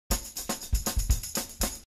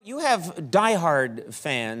You have diehard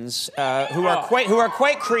fans who are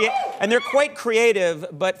quite creative,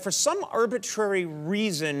 but for some arbitrary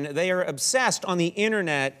reason, they are obsessed on the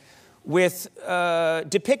internet with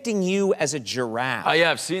depicting you as a giraffe. Oh yeah,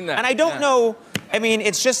 I've seen that. And I don't know. I mean,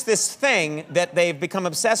 it's just this thing that they've become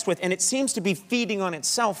obsessed with, and it seems to be feeding on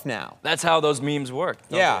itself now. That's how those memes work.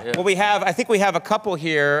 Yeah. Well, I think we have a couple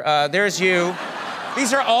here. There's you.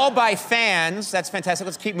 These are all by fans. That's fantastic.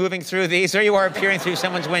 Let's keep moving through these. There you are, peering through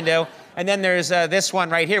someone's window. And then there's this one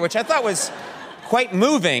right here, which I thought was quite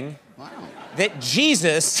moving. Wow. That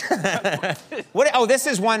Jesus. Oh, this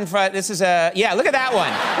is one for. This is a. Yeah, look at that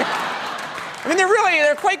one. I mean,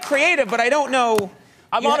 they're quite creative, but I don't know.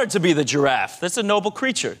 I'm honored to be the giraffe. That's a noble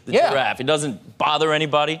creature, the giraffe. He doesn't bother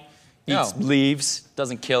anybody. Eats leaves,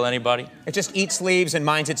 doesn't kill anybody. It just eats leaves and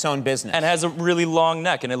minds its own business. And has a really long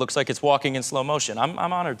neck, and it looks like it's walking in slow motion. I'm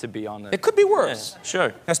honored to be on it. It could be worse. Yeah,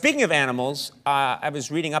 sure. Now, speaking of animals, I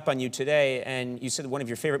was reading up on you today, and you said one of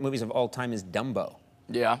your favorite movies of all time is Dumbo.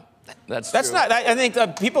 Yeah, that's true. Not, I think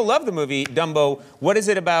people love the movie Dumbo. What is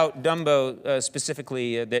it about Dumbo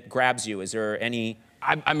specifically that grabs you? Is there any...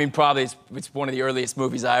 I mean, probably it's one of the earliest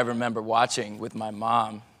movies I ever remember watching with my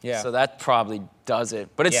mom. Yeah. So that probably does it.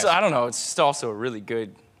 But it's, I don't know, it's just also a really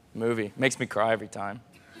good movie. Makes me cry every time.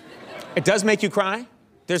 It does make you cry?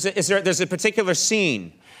 There's a particular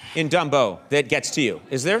scene in Dumbo that gets to you,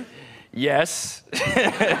 is there? Yes.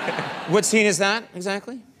 What scene is that,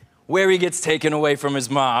 exactly? Where he gets taken away from his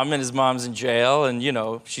mom, and his mom's in jail, and, you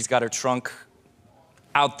know, she's got her trunk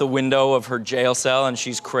out the window of her jail cell, and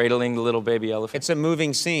she's cradling the little baby elephant. It's a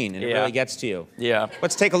moving scene, and it really gets to you. Yeah.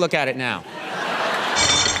 Let's take a look at it now.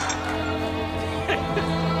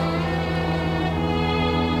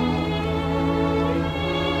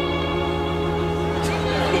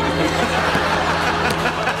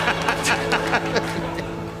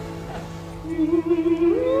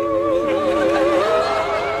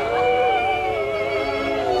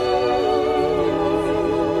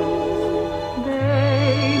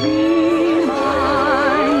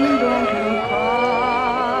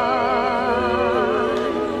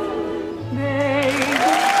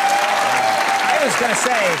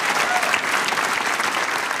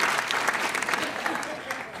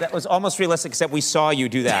 That was almost realistic, except we saw you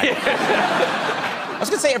do that. I was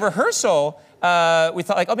gonna say, at rehearsal, we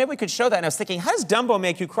thought, like, oh, maybe we could show that. And I was thinking, how does Dumbo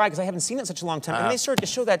make you cry? Because I haven't seen it in such a long time. And they started to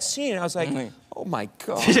show that scene, and I was like, oh my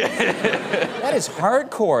God. That is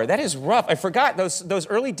hardcore. That is rough. I forgot those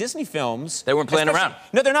early Disney films. They weren't playing around.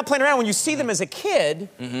 No, they're not playing around. When you see them as a kid,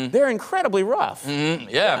 they're incredibly rough.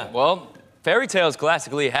 Yeah, well, fairy tales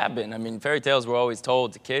classically have been. I mean, fairy tales were always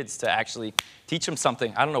told to kids to actually teach them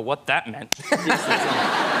something. I don't know what that meant.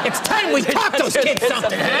 It's time we taught those kids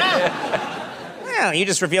something, huh? Well, you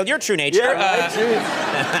just revealed your true nature. Yeah,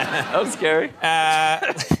 that was scary.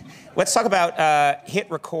 Let's talk about hit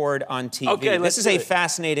record on TV. Okay, this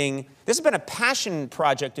has been a passion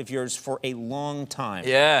project of yours for a long time.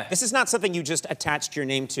 Yeah. This is not something you just attached your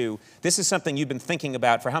name to. This is something you've been thinking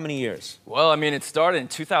about for how many years? Well, I mean, it started in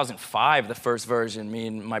 2005, the first version. Me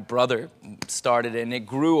and my brother started it, and it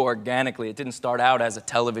grew organically. It didn't start out as a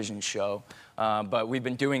television show. But we've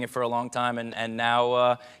been doing it for a long time, and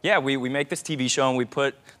now, yeah, we make this TV show, and we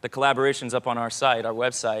put the collaborations up on our site, our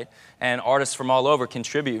website, and artists from all over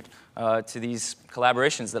contribute to these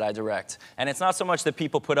collaborations that I direct. And it's not so much that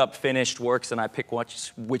people put up finished works and I pick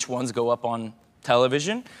which ones go up on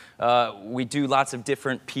television. We do lots of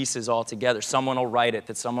different pieces all together. Someone will write it,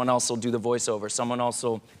 that someone else will do the voiceover, someone else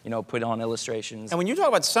will, you know, put on illustrations. And when you talk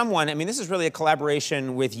about someone, I mean, this is really a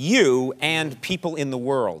collaboration with you and people in the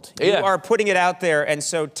world. You are putting it out there, and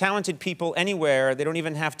so talented people anywhere, they don't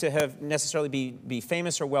even have to necessarily be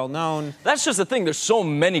famous or well-known. That's just the thing. There's so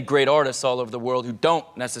many great artists all over the world who don't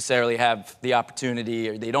necessarily have the opportunity,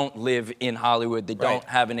 or they don't live in Hollywood, they don't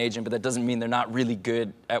have an agent, but that doesn't mean they're not really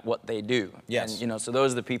good at what they do. Yes. And, you know, so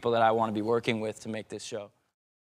those are the people that I want to be working with to make this show.